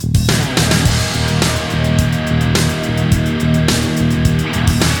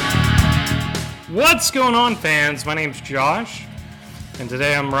What's going on, fans? My name's Josh, and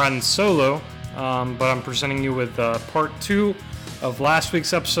today I'm riding solo, but I'm presenting you with part 2 of last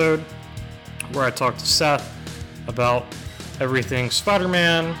week's episode, where I talked to Seth about everything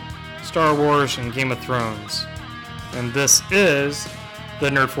Spider-Man, Star Wars, and Game of Thrones. And this is the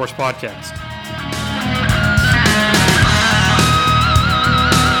Nerd Force Podcast.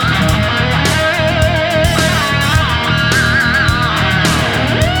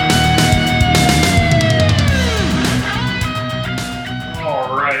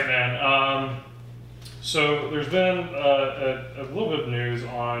 So there's been a little bit of news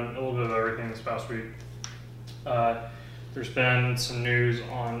on a little bit of everything this past week. There's been some news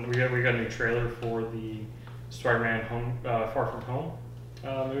on we got a new trailer for the Spider-Man Far From Home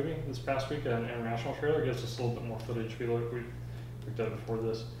movie this past week, an international trailer. It gives us a little bit more footage. We picked up before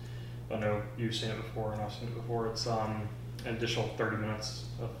this. I know you've seen it before and I've seen it before. It's an additional 30 minutes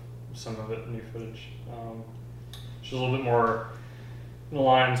of some of it new footage. Which is a little bit more in the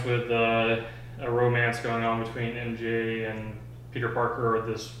lines with a romance going on between MJ and Peter Parker, or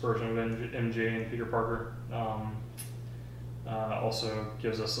this version of MJ and Peter Parker. Also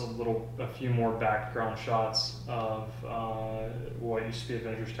gives us a few more background shots of what used to be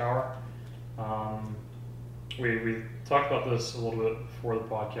Avengers Tower. We talked about this a little bit before the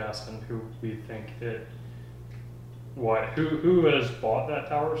podcast and who we think who has bought that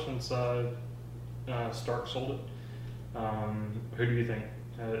tower since Stark sold it. Who do you think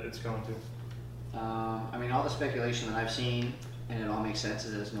it's going to? All the speculation that I've seen, and it all makes sense,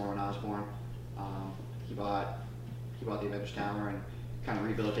 is it's Norman Osborn. He bought the Avengers Tower and kind of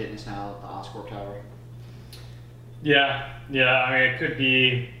rebuilt it, and it's now the Oscorp Tower. Yeah. It could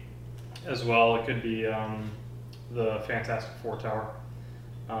be as well. It could be the Fantastic Four Tower.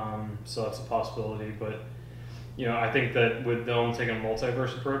 So that's a possibility. But I think that with them taking a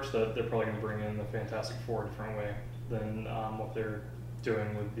multiverse approach, that they're probably going to bring in the Fantastic Four a different way than what they're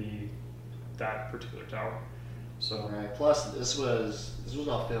doing with that particular tower. So right. Plus, this was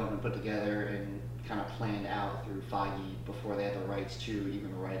all filmed and put together and kind of planned out through Feige before they had the rights to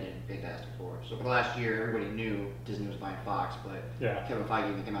even write in Fantastic Four. So for the last year, everybody knew Disney was buying Fox, but Kevin Feige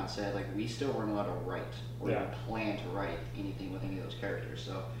even came out and said, we still weren't allowed to write or even plan to write anything with any of those characters.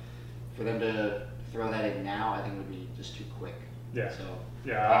 So for them to throw that in now, I think would be just too quick. Yeah. So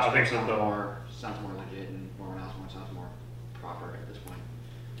I think so. Sounds more legit, and Norman Osborn sounds more proper at this point.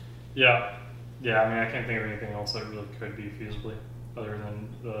 Yeah. I can't think of anything else that really could be feasibly other than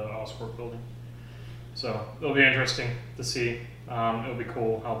the Oscorp building. So it'll be interesting to see. It'll be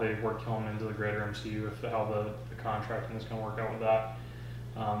cool how they work him into the greater MCU, how the contracting is going to work out with that.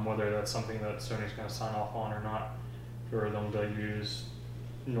 Whether that's something that Sony's going to sign off on or not, for them to use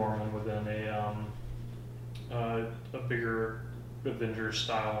Norman within a bigger Avengers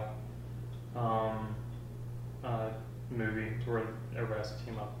style movie where everybody has to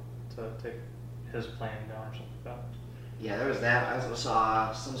team up to take his plan down or something like that. Yeah, there was that. I also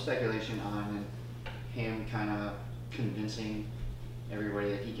saw some speculation on him kind of convincing everybody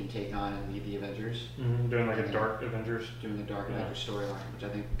that he can take on and lead the Avengers. Mm-hmm. Doing a Dark Avengers. Doing the Dark Avengers storyline, which I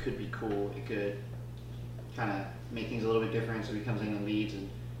think could be cool. It could kind of make things a little bit different, so he comes in and leads and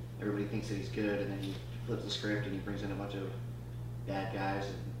everybody thinks that he's good, and then he flips the script and he brings in a bunch of bad guys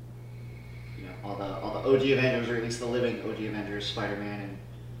and all the OG Avengers, or at least the living OG Avengers, Spider-Man and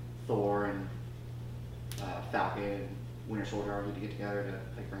Thor and Falcon and Winter Soldier all need to get together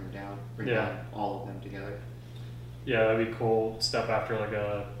to bring down all of them together. Yeah, that'd be cool. Step after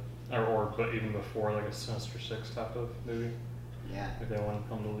but even before a Sinister Six type of movie. Yeah. If they want to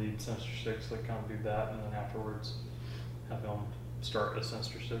come to lead Sinister Six, kind of do that, and then afterwards have them start a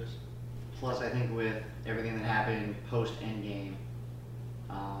Sinister Six. Plus, I think with everything that happened post Endgame,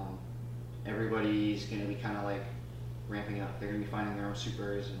 everybody's going to be kind of ramping up. They're going to be finding their own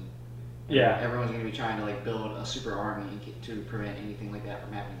supers, and everyone's going to be trying to build a super army to prevent anything like that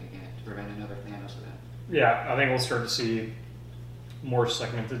from happening again, to prevent another Thanos event. Yeah, I think we'll start to see more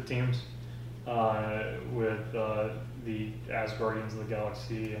segmented teams with the Asgardians of the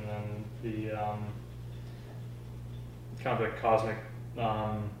Galaxy, and then the kind of a cosmic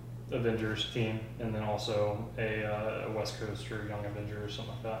Avengers team, and then also a West Coast or Young Avenger or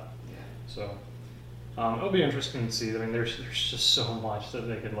something like that. Yeah. So it'll be interesting to see. There's just so much that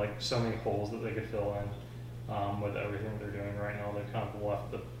they could so many holes that they could fill in with everything they're doing right now. They've kind of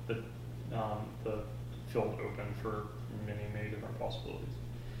left the field open for many different possibilities.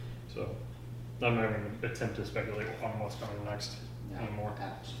 So I'm not even going to attempt to speculate on what's coming next anymore.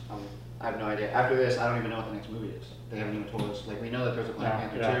 I have no idea. After this, I don't even know what the next movie is. They haven't even told us. We know that there's a Black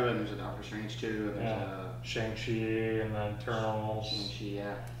Panther 2, and there's a Doctor Strange 2, and there's a Shang-Chi, and the Eternals. Shang-Chi,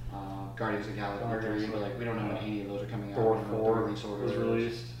 yeah. Guardians of the Galaxy Guardians, 3, but like we don't know when any of those are coming out. Thor We don't know what 4 the release order was is.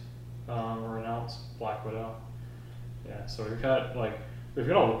 released or announced. Black Widow. Yeah, so we've got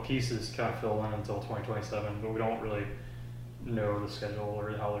all the pieces kind of filled in until 2027, but we don't really know the schedule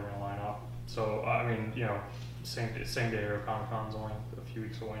or how they're going to line up. So I mean, you know, same day Aero Comic Con's only a few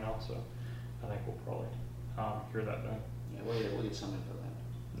weeks away now, so I think we'll probably hear that then. Yeah, we'll get some info then.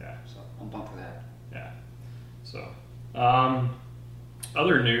 Yeah. So I'm pumped for that. Yeah. So,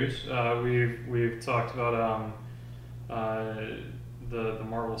 other news, we've talked about the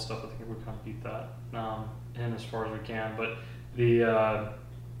Marvel stuff. I think we kind of beat that in as far as we can. But the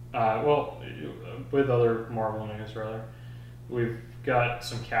with other Marvel news rather, we've got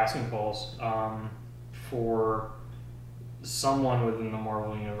some casting calls for someone within the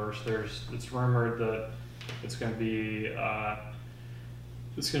Marvel universe. It's rumored that it's going to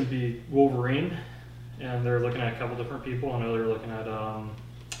be Wolverine. And they're looking at a couple different people. I know they're looking at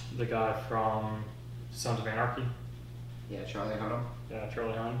the guy from Sons of Anarchy. Yeah, Charlie Hunnam. Yeah,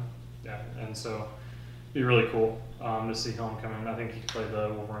 Charlie Hunnam. Yeah, and so it'd be really cool to see him come in. I think he played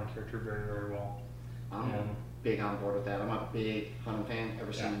the Wolverine character very, very well. I'm And big on board with that. I'm a big Hunnam fan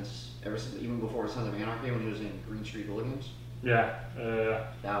ever since even before Sons of Anarchy when he was in Green Street Hooligans. yeah,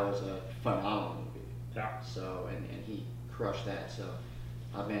 That was a phenomenal movie. yeah, So and he crushed that. So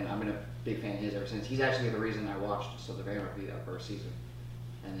I've been a big fan of his ever since. He's actually the reason I watched Sons of Anarchy that first season,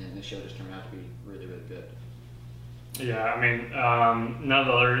 and then the show just turned out to be really, really good. yeah. I mean, none of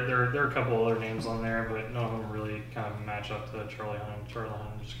the other there are a couple other names on there, but none of them really kind of match up to Charlie Hunnam. Charlie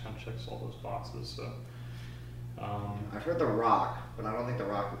Hunnam just kind of checks all those boxes. So. I've heard The Rock, but I don't think The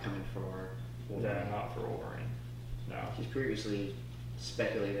Rock would come in for Wolverine. Yeah, not for Wolverine. No. He's previously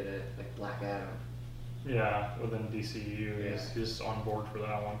speculated at like Black Adam. Yeah, within DCU, Yeah. he's on board for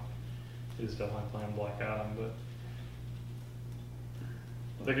that one. He's definitely playing Black Adam, but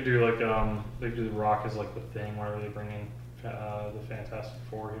they could do they could do The Rock as like the Thing, whenever they bring in the Fantastic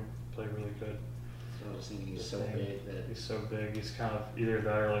Four. He'd play really good. So I was thinking he's The so Thing. big that He's so big. He's kind of either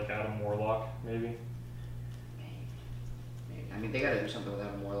that or like Adam Warlock, maybe. maybe. I mean, they got to do something with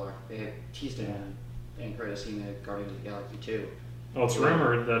Adam Warlock. They had teased him in credits scene at Guardians of the Galaxy 2. Well, it's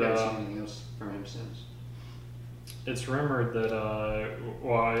rumored We that haven't seen anything else from him since. he's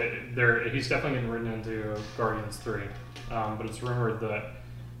definitely getting written into Guardians 3, but it's rumored that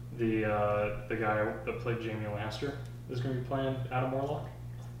the guy that played Jamie Lannister is going to be playing Adam Warlock.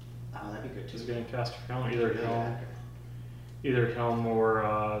 Oh, that'd be good too. He's getting cast for him, Really good either actor. him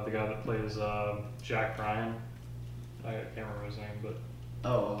or the guy that plays Jack Ryan. I can't remember his name, but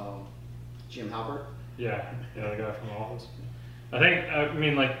Oh, Jim Halpert. yeah, the guy from The Office. I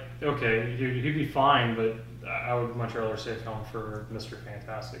mean, like, okay, he'd be fine, but I would much rather save him for Mr.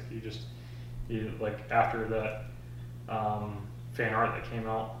 Fantastic. He like after that fan art that came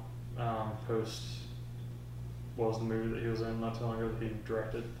out post, what was the movie that he was in not too long ago that he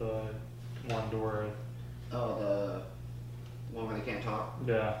directed, the one where, Oh, the one where they can't talk.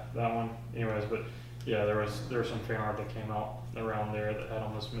 yeah, that one. Anyways, but yeah, there was some fan art that came out around there that had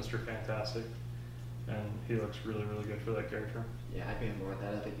almost Mr. Fantastic, and he looks really, really good for that character. Yeah, I'd be on board with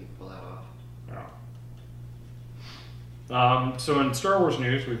that. I think you can pull that off. Yeah. So in Star Wars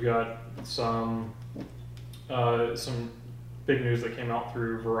news, we've got some big news that came out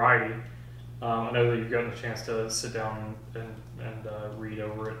through Variety. I know that you've gotten a chance to sit down and read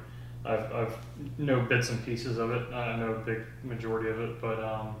over it. I've know bits and pieces of it. I know a big majority of it, but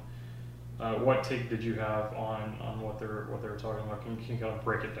what take did you have on what they were talking about? Can you kind of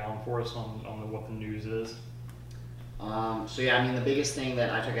break it down for us on what the news is? So yeah, I mean, the biggest thing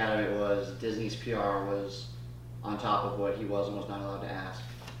that I took out of it was Disney's PR was on top of what he was and was not allowed to ask.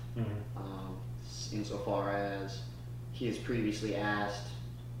 Mm-hmm. Insofar as he has previously asked,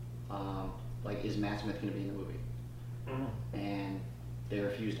 like, is Matt Smith going to be in the movie? Mm-hmm. And they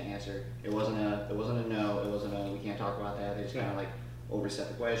refused to answer. It wasn't a no. It wasn't a we can't talk about that. They just kind of like overset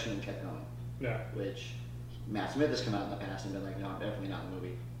the question and kept going. Yeah. Which Matt Smith has come out in the past and been like, no, I'm definitely not in the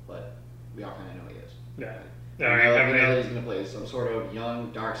movie, but we all kind of know he is. Yeah. We know that he's going to play some sort of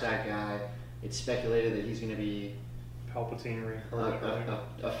young dark side guy. It's speculated that he's going to be Palpatine reincarnation.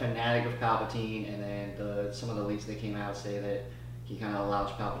 a fanatic of Palpatine, and then some of the leaks that came out say that he kind of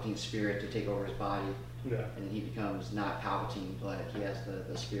allows Palpatine's spirit to take over his body, Yeah. and then he becomes not Palpatine, but he has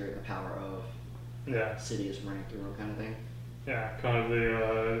the spirit and the power of Yeah. Sidious running through him, kind of thing. Yeah, kind of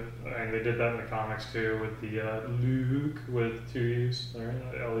and they did that in the comics too with the Luke with 2 U's,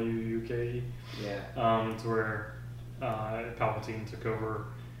 right? Luke. Yeah. To where Palpatine took over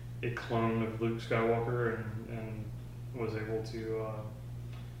a clone of Luke Skywalker and was able to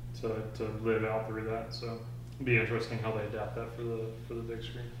live out through that. So be interesting how they adapt that for the big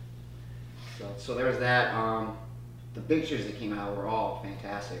screen. So there was that. The pictures that came out were all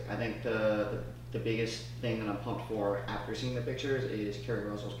fantastic. I think the biggest thing that I'm pumped for after seeing the pictures is Kerry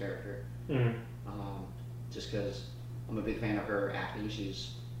Russell's character. Mm-hmm. Just because I'm a big fan of her acting.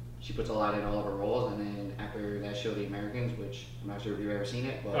 She puts a lot in all of her roles, and then after that show, The Americans, which I'm not sure if you've ever seen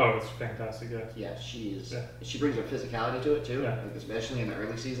it, but Oh, it's fantastic. Yeah. yeah, she is. Yeah. She brings her physicality to it too, Yeah. like especially in the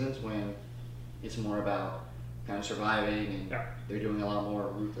early seasons when it's more about kind of surviving, and Yeah. they're doing a lot more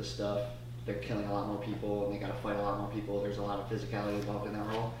ruthless stuff. They're killing a lot more people, and they got to fight a lot more people. There's a lot of physicality involved in that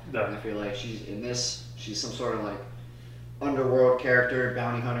role. Yeah. And I feel like she's in this. She's some sort of like underworld character,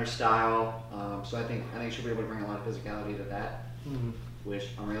 bounty hunter style. So I think she'll be able to bring a lot of physicality to that, Mm-hmm. which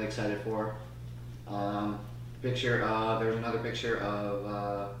I'm really excited for. There's another picture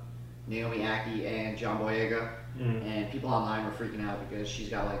of Naomi Ackie and John Boyega, Mm-hmm. and people online were freaking out because she's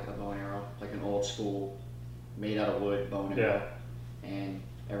got like a bow and arrow, like an old school, made out of wood bow and arrow, and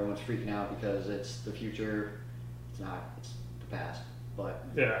everyone's freaking out because it's the future. It's not. It's the past. But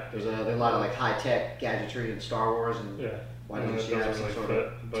Yeah. there's a lot of like high tech gadgetry in Star Wars, and Yeah. why And doesn't she it have doesn't some really sort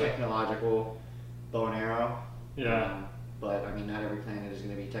of fit, but- technological bow and arrow? Yeah. But I mean, not every planet is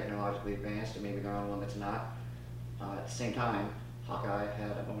going to be technologically advanced, and maybe they're on one that's not. At the same time, Hawkeye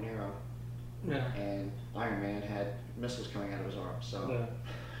had a bow and arrow, Yeah. and Iron Man had missiles coming out of his arm. So Yeah.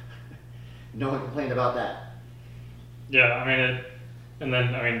 no one complained about that. Yeah, I mean, and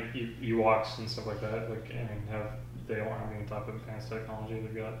then I mean, Ewoks and stuff like that. Like, I mean, they don't have any type of advanced technology.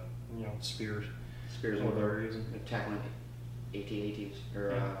 They've got spears. Spears Or with they're their using. tackling AT-ATs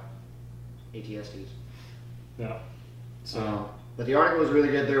or ATSTs. Yeah. So. But the article was really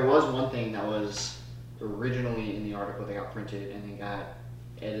good. There was one thing that was originally in the article that got printed and then got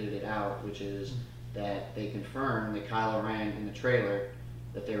edited out, which is that they confirmed that Kylo Ren in the trailer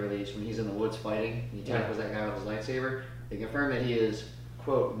that they released when he's in the woods fighting and he tackles that guy with his lightsaber, they confirmed that he is,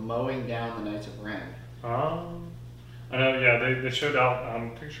 quote, mowing down the Knights of Ren. I know. Yeah, they showed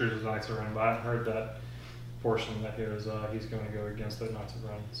out pictures of Knights of Ren, but I hadn't heard that portion that he's going to go against the Knights of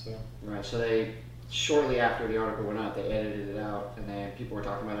Ren. So. Right. So they shortly after the article went out, they edited it out, and then people were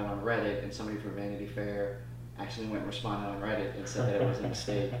talking about it on Reddit, and somebody from Vanity Fair actually went and responded on Reddit and said that it was a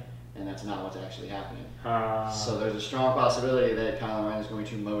mistake, and that's not what's actually happening. So there's a strong possibility that Kylo Ren is going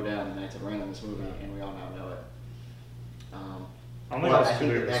to mow down the Knights of Ren in this movie, and we all now know it. But I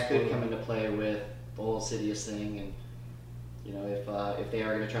think that could come into play with the whole Sidious thing, and if they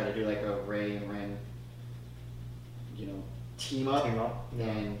are going to try to do like a Rey and Ren, team up,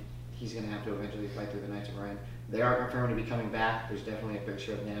 then he's going to have to eventually fight through the Knights of Ren. They are confirmed to be coming back. There's definitely a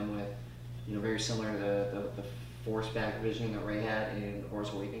picture of them with, very similar to the Force back vision that Rey had in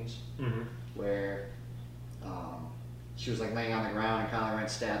Force Awakens, Mm-hmm. where she was like laying on the ground and Kylo Ren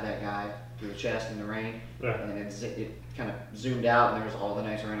stabbed that guy through the chest in the rain, Yeah. and then it kind of zoomed out and there was all the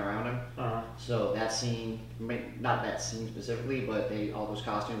Knights of Ren around him. Uh-huh. So that scene, not that scene specifically, but all those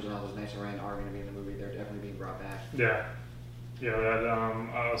costumes and all those Knights of Ren are going to be in the movie. They're definitely being brought back. Yeah. Yeah, that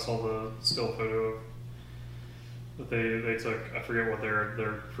I saw the still photo that they took. I forget what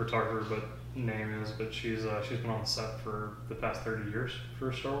their photographer name is, but she's been on set for the past 30 years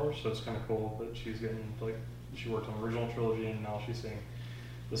for Star Wars, so it's kind of cool that she's getting she worked on the original trilogy and now she's seeing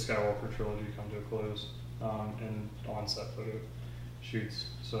the Skywalker trilogy come to a close and on set photo shoots.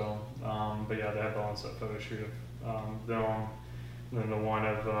 So, but yeah, they had the on set photo shoot of them, and then the one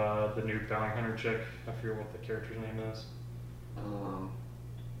of the new bounty hunter chick. I forget what the character's name is. I don't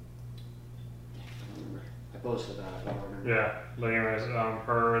remember. I posted that. I don't remember. Yeah, but anyways,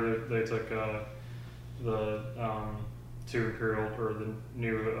 they took the two Imperial or the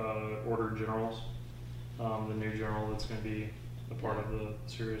new Order generals, the new general that's going to be a part of the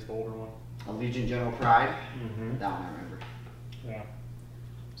series, the older one. Legion General Pride. Mm-hmm. That one I remember. Yeah.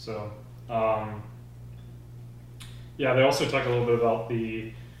 So, yeah, they also talked a little bit about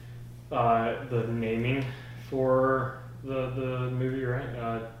the naming for the movie,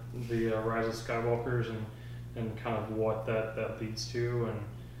 right? The Rise of Skywalkers and kind of what that leads to,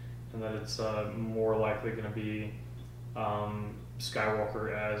 and that it's more likely going to be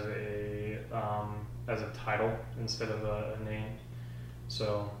Skywalker as a title instead of a name.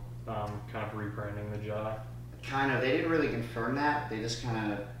 So kind of rebranding the Jedi. Kind of. They didn't really confirm that. They just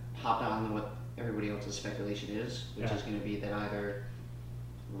kind of hopped on what everybody else's speculation is, which is going to be that either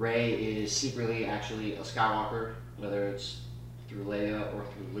Rey is secretly actually a Skywalker, whether it's through Leia or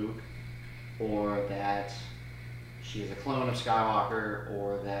through Luke, or that she is a clone of Skywalker,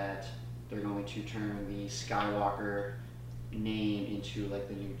 or that they're going to turn the Skywalker name into like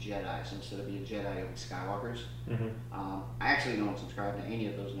the new Jedi. So instead of being Jedi, it'll be Skywalkers. Mm-hmm. I actually don't subscribe to any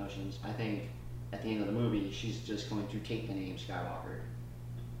of those notions. I think at the end of the movie, she's just going to take the name Skywalker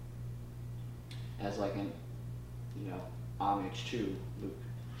as like an, homage to Luke.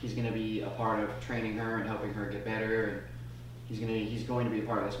 He's going to be a part of training her and helping her get better, and he's going to be a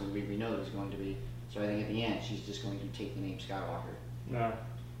part of this movie. We know that he's going to be. So I think at the end, she's just going to take the name Skywalker. No.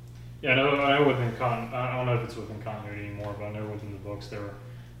 Yeah, I know I don't know if it's within continuity anymore, but I know within the books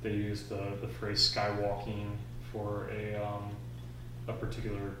they used the phrase skywalking for a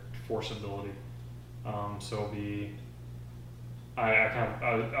particular force ability. So it'll be,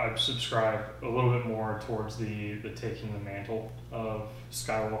 I subscribe a little bit more towards the taking the mantle of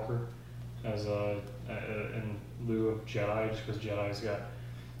Skywalker as in lieu of Jedi, just because Jedi's got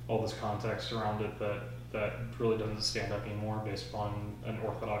all this context around it that really doesn't stand up anymore based upon an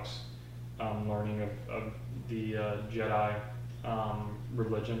orthodox learning of the Jedi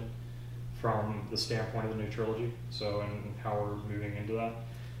religion from the standpoint of the new trilogy. So, and how we're moving into that.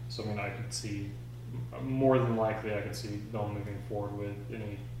 So, I mean, I could see, more than likely, I could see them moving forward with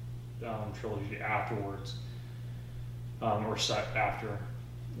any trilogy afterwards, or set after,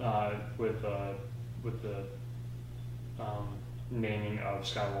 with the naming of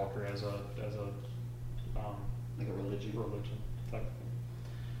Skywalker as a Like a religion. Type of thing.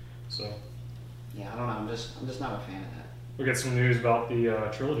 So. Yeah, I don't know. I'm just not a fan of that. We got some news about the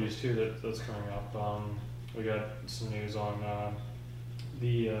trilogies too that's coming up. We got some news on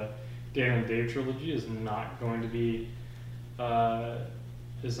the Dan and Dave trilogy is not going to be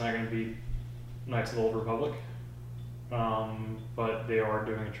Knights of the Old Republic, but they are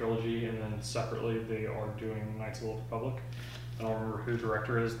doing a trilogy, and then separately they are doing Knights of the Old Republic. I don't remember who the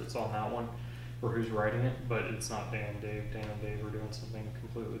director is that's on that one, or who's writing it, but it's not Dan and Dave. Dan and Dave are doing something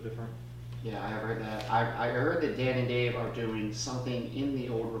completely different. Yeah, I have heard that. I heard that Dan and Dave are doing something in the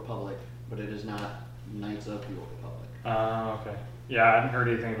Old Republic, but it is not Knights of the Old Republic. Okay. Yeah, I hadn't heard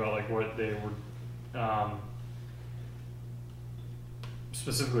anything about like what they were,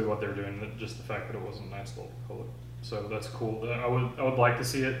 specifically what they're doing. Just the fact that it wasn't Knights of the Old Republic. So that's cool. I would like to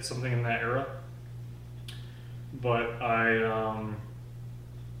see it something in that era, but I'm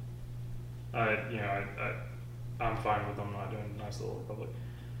fine with them not doing Knights of the Old Republic.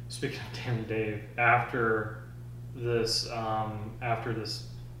 Speaking of Dan and Dave, after this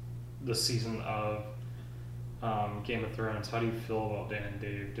season of Game of Thrones, how do you feel about Dan and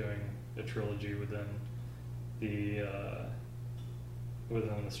Dave doing a trilogy within the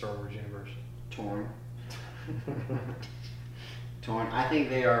Star Wars universe? Torn. Torn. I think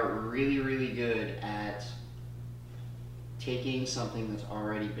they are really, really good at taking something that's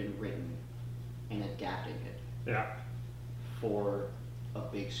already been written and adapting it. Yeah. For a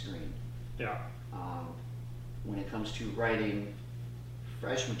big screen. Yeah. When it comes to writing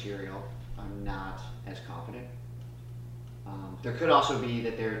fresh material, I'm not as confident. There could also be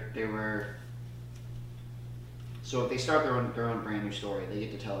that they were. So if they start their own brand new story, they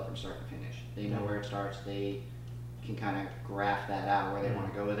get to tell it from start to finish. They know where it starts. They can kind of graph that out where they want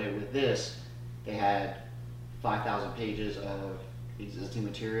to go with it. With this, they had 5,000 pages of existing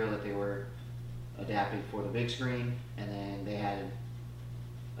material that they were adapting for the big screen, and then they had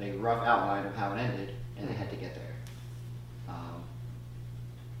a rough outline of how it ended, and they had to get there.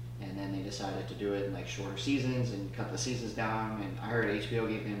 And then they decided to do it in like shorter seasons and cut the seasons down. And I heard HBO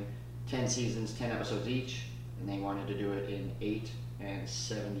gave them 10 seasons, 10 episodes each, and they wanted to do it in 8 and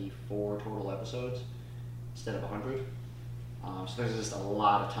 74 total episodes instead of 100. So there's just a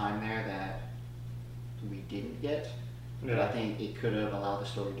lot of time there that we didn't get. Yeah. But I think it could have allowed the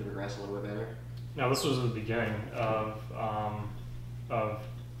story to progress a little bit better. Now this was the beginning of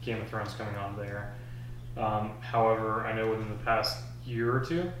Game of Thrones coming on there. However, I know within the past year or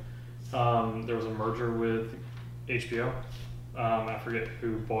two, there was a merger with HBO. I forget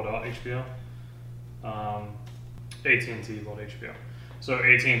who bought out HBO. AT&T bought HBO. So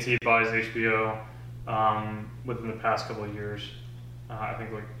AT&T buys HBO within the past couple of years. I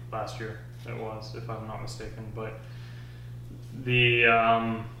think like last year it was, if I'm not mistaken. But the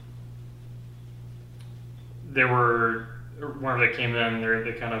whenever they came in,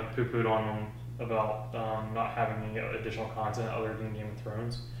 they kind of poo-pooed on them about not having any additional content other than Game of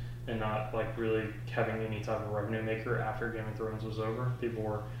Thrones, and not like really having any type of revenue maker after Game of Thrones was over. People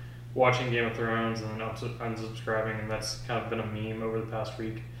were watching Game of Thrones and then unsubscribing, and that's kind of been a meme over the past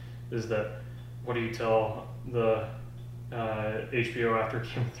week, is that what do you tell the HBO after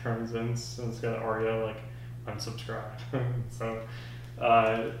Game of Thrones ends, and it's got Arya like unsubscribe. So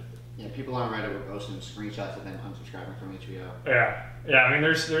yeah, people on Reddit were posting screenshots of them unsubscribing from HBO. Yeah. I mean,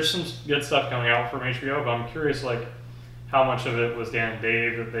 there's some good stuff coming out from HBO, but I'm curious like how much of it was Dan and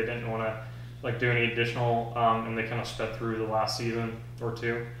Dave that they didn't want to like do any additional, and they kind of sped through the last season or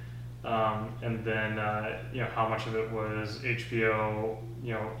two, And then how much of it was HBO,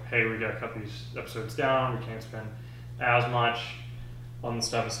 hey, we got to cut these episodes down, we can't spend as much on this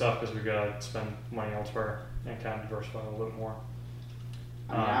type of stuff because we got to spend money elsewhere and kind of diversify a little bit more.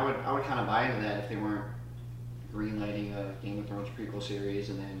 I mean, I would kind of buy into that if they weren't greenlighting a Game of Thrones prequel series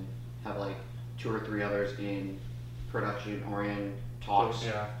and then have like 2 or 3 others in production or in talks.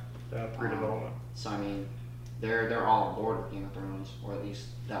 Yeah, pre-development. So I mean, they're all on board with Game of Thrones, or at least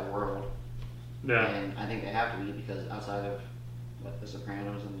that world. Yeah. And I think they have to be, because outside of The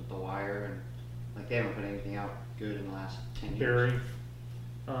Sopranos and The Wire, and like they haven't put anything out good in the last 10 years. Barry.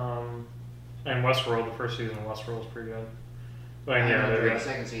 And Westworld, the first season of Westworld was pretty good. But I yeah, enjoyed the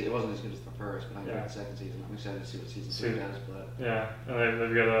second season. It wasn't as good as the first, but I enjoyed Yeah. the second season. I'm excited to see what season 2 does. But yeah, and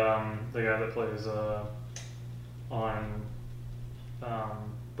they've got the guy that plays on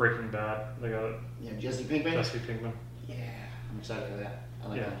Breaking Bad. They got yeah, Jesse Pinkman. Jesse Pinkman. Yeah, I'm excited for that. I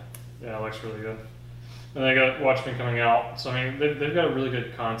like Yeah. that. Yeah, it looks really good. And they got Watchmen coming out, so I mean they've got really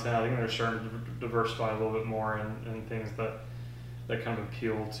good content. I think they're starting to diversify a little bit more in things that kind of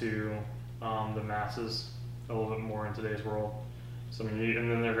appeal to the masses a little bit more in today's world. So I mean, and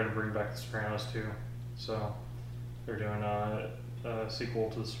then they're going to bring back The Sopranos too. So they're doing a sequel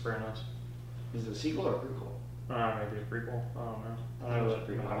to The Sopranos. Is it a sequel or a prequel? Maybe a prequel. I don't know. I think it was a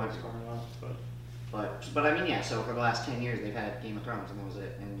prequel. I might be wrong. But I mean, yeah. So for the last 10 years, they've had Game of Thrones, and that was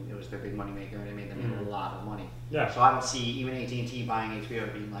it. And it was their big money maker, and it made them a lot of money. Yeah. So I don't see even AT&T buying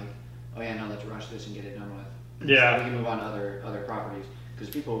HBO being like, oh yeah, no, let's rush this and get it done with. Yeah. So we can move on to other properties, because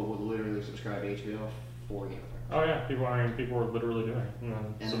people would literally subscribe to HBO for Game of Thrones. Oh yeah, people were literally doing it,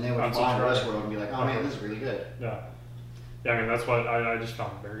 And then they would fly to Westworld and be like, oh man, this is really good. Yeah. Yeah, I mean that's what I just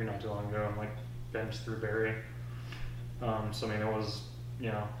found Barry not too long ago and like binged through Barry. So I mean it was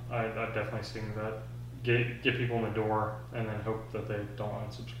I've definitely seen that get people in the door and then hope that they don't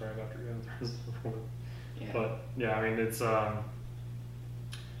unsubscribe after getting through. Yeah. But yeah, I mean it's I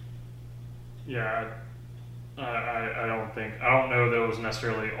don't know that it was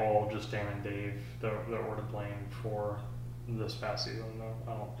necessarily all just Dan and Dave that were to blame for this past season though.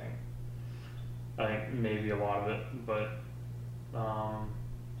 I think maybe a lot of it, but I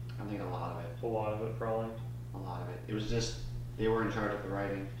think a lot of it. a lot of it probably. A lot of it. It was just they were in charge of the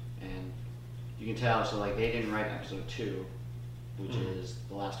writing, and you can tell. So like they didn't write episode 2, which is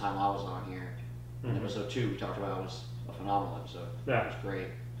the last time I was on here. And episode 2 we talked about was a phenomenal episode. Yeah. It was great.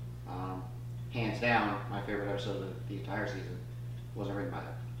 Hands down, my favorite episode of the entire season wasn't written by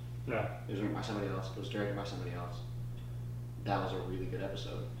them. Yeah. It was written by somebody else. It was directed by somebody else. That was a really good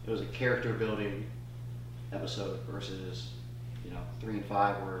episode. It was a character building episode versus 3 and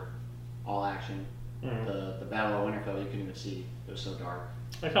 5 were all action. The Battle of Winterfell you couldn't even see. It was so dark.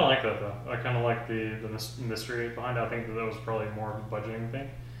 I kind of like that though. I kind of like the mystery behind it. I think that was probably more of a budgeting thing,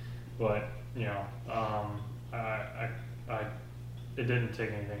 but it didn't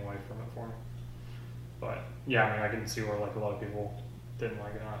take anything away from it for me. But yeah, I mean I can see where like a lot of people didn't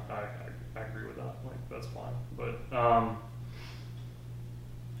like it. I agree with that. Like that's fine. But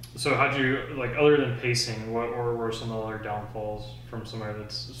so how'd you like other than pacing? What were some other downfalls from somebody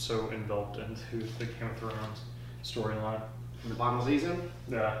that's so enveloped into the Game of Thrones storyline? In the final season?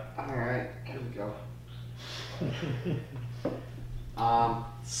 Yeah. Alright, here we go.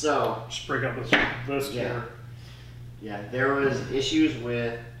 So Just break up this tier. Yeah, there was issues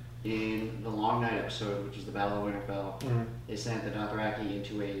with in the Long Night episode, which is the Battle of Winterfell. They sent the Dothraki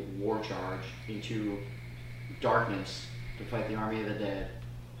into a war charge into darkness to fight the army of the dead,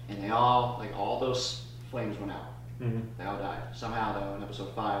 and they all those flames went out. They all died. Somehow, though, in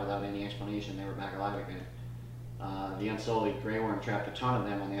episode 5, without any explanation, they were back alive again. The Unsullied Grey Worm trapped a ton of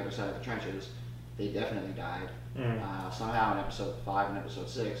them on the other side of the trenches. They definitely died. Somehow, in episode 5 and episode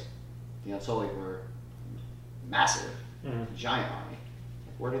 6, the Unsullied were massive, giant army.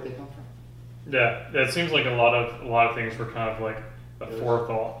 Where did they come from? Yeah, it seems like a lot of things were kind of like a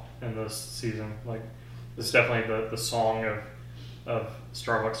forethought in this season. Like this is definitely the song of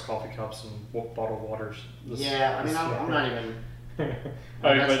Starbucks coffee cups and bottled waters. I'm not even.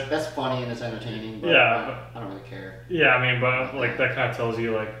 That's funny and it's entertaining. But I don't really care. Yeah, I mean, but like that kind of tells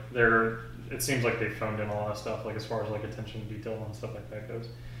you like it seems like they phoned in a lot of stuff, like as far as like attention to detail and stuff like that goes.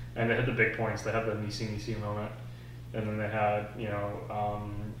 And they had the big points. They had the Nisi moment, and then they had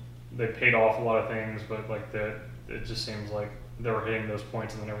they paid off a lot of things, but like it just seems like they were hitting those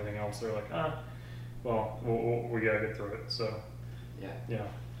points, and then everything else they're like, well, we gotta get through it. So yeah.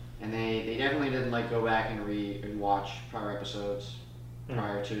 And they definitely didn't like go back and watch prior episodes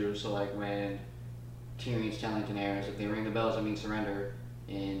prior to. So like when Tyrion's telling Daenerys, if they ring the bells, that means surrender.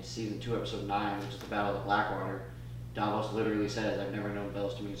 In season 2, episode 9, which is the Battle of the Blackwater, Davos literally says, "I've never known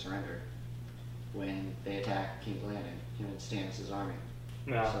bells to mean surrender," when they attack King's Landing, him and Stannis' army.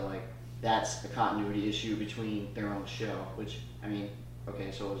 Yeah. So like that's a continuity issue between their own show, which I mean,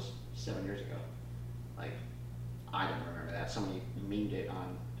 okay, so it was 7 years ago. Like I don't remember that. Somebody memed it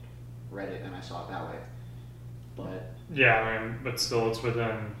on Reddit and I saw it that way. But Yeah, I mean, but still, it's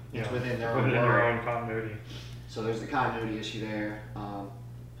within within their own continuity. So there's the continuity issue there.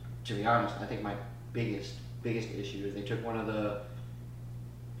 To be honest, I think my biggest issue is they took one of the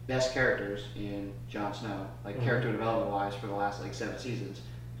best characters in Jon Snow, like character development wise, for the last like 7 seasons,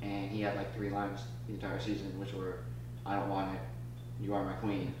 and he had like 3 lines the entire season, which were, "I don't want it, you are my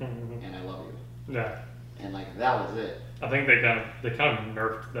queen, and I love you." Yeah. And like that was it. I think they kind of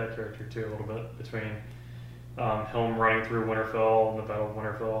nerfed that character too a little bit between him running through Winterfell and the Battle of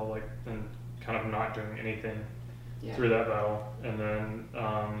Winterfell, like, and kind of not doing anything through that battle, and then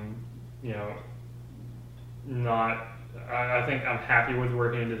not. I think I'm happy with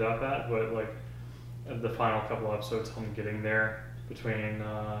where he ended up at, but like the final couple episodes, him getting there between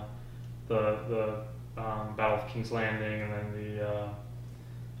the Battle of King's Landing and then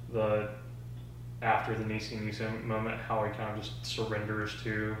the after the Nisi moment, how he kind of just surrenders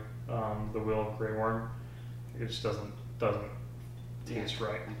to the will of Grey Worm. It just doesn't taste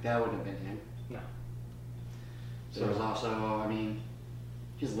right. Like that wouldn't have been him. No. There was also, I mean,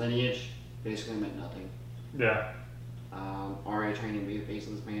 his lineage basically meant nothing. Yeah. Arya training to be a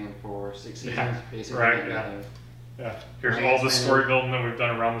faceless man for 6 seasons basically right, meant nothing. Yeah. Here's all this story building that we've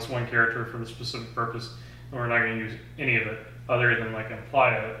done around this one character for the specific purpose, and we're not going to use any of it other than like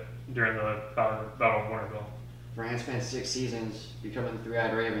imply it during the Battle of Winterfell. Bran spent 6 seasons becoming the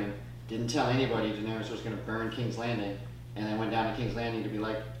Three-Eyed Raven, didn't tell anybody Daenerys was going to burn King's Landing, and then went down to King's Landing to be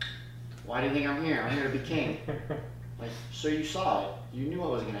like, "Why do you think I'm here? I'm here to be king." Like, so you saw it. You knew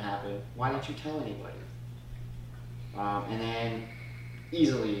what was going to happen. Why didn't you tell anybody? And then,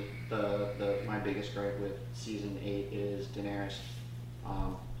 easily, my biggest gripe with season 8 is Daenerys.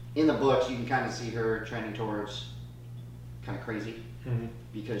 In the books, you can kind of see her trending towards kind of crazy,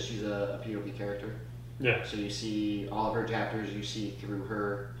 because she's a POV character. Yeah. So you see all of her chapters, you see through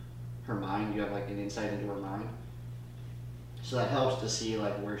her mind. You have like an insight into her mind. So that helps to see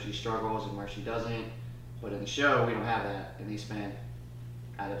like where she struggles and where she doesn't. But in the show, we don't have that. And they spent,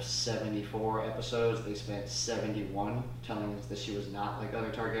 out of 74 episodes, they spent 71 telling us that she was not like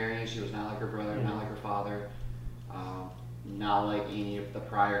other Targaryens. She was not like her brother, not like her father, not like any of the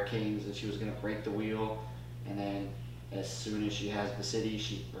prior kings, that she was going to break the wheel. And then as soon as she has the city,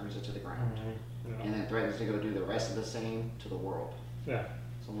 she burns it to the ground. Yeah. And then threatens to go do the rest of the same to the world. Yeah.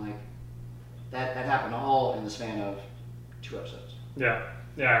 So I'm like, that happened all in the span of 2 episodes. Yeah.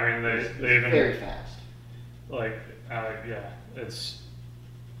 Yeah. I mean, they even very fast. Like, it's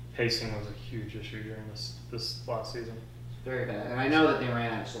pacing was a huge issue during this last season. Very fast, and I know that they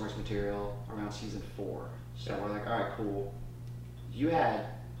ran out of source material around season 4. So we're like, all right, cool. You had,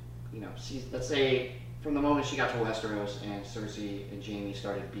 let's say from the moment she got to Westeros and Cersei and Jaime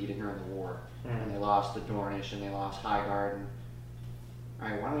started beating her in the war, and they lost the Dornish and they lost Highgarden. All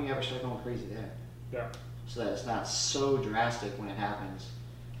right, why don't you ever start going crazy there? Yeah. So that it's not so drastic when it happens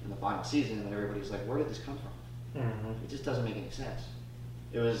in the final season that everybody's like, where did this come from? It just doesn't make any sense.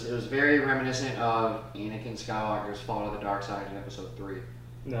 It was very reminiscent of Anakin Skywalker's Fall to the Dark Side in episode 3.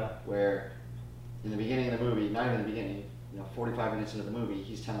 Yeah. Where in the beginning of the movie, not even the beginning, 45 minutes into the movie,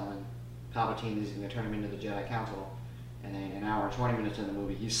 he's telling Palpatine he's going to turn him into the Jedi Council, and then an hour and 20 minutes into the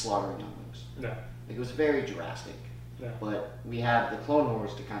movie, he's slaughtering younglings. Yeah. Like, it was very drastic. Yeah. But we have the Clone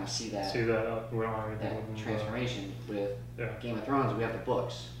Wars to kind of see that. We don't have anything that with transformation. With Game of Thrones, we have the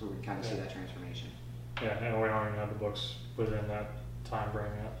books where we kind of see that transformation. Yeah, and we don't even have the books within that time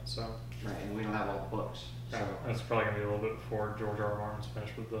frame yet, so. Right, and we don't have all the books. Yeah, so that's probably going to be a little bit before George R. R. Martin's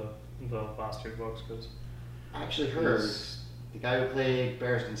finished with the last 2 books, because I actually heard the guy who played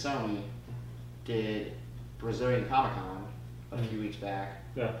Barristan Selmy did Brazilian Comic-Con a few weeks back,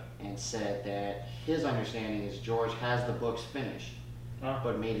 and said that his understanding is George has the books finished,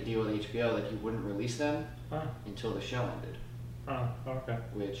 but made a deal with HBO that he wouldn't release them until the show ended. Okay.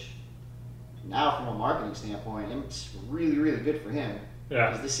 Which, now from a marketing standpoint, it's really, really good for him.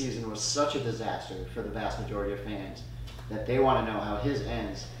 Because this season was such a disaster for the vast majority of fans that they want to know how his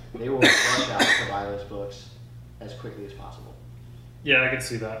ends. They will rush out to buy those books as quickly as possible. Yeah, I can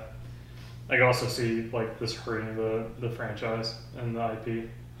see that. I can also see like this hurting the franchise and the IP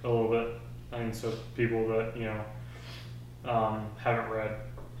a little bit. I mean, so people that haven't read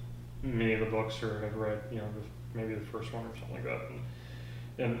many of the books or have read maybe the first one or something like that,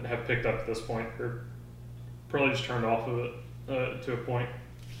 and have picked up at this point, are probably just turned off of it to a point.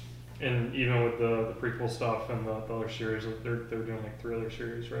 and even with the prequel stuff and the other series, they're doing like 3 other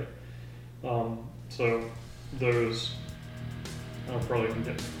series, right? So those probably can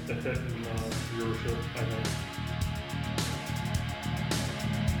get a hit in viewership, I think.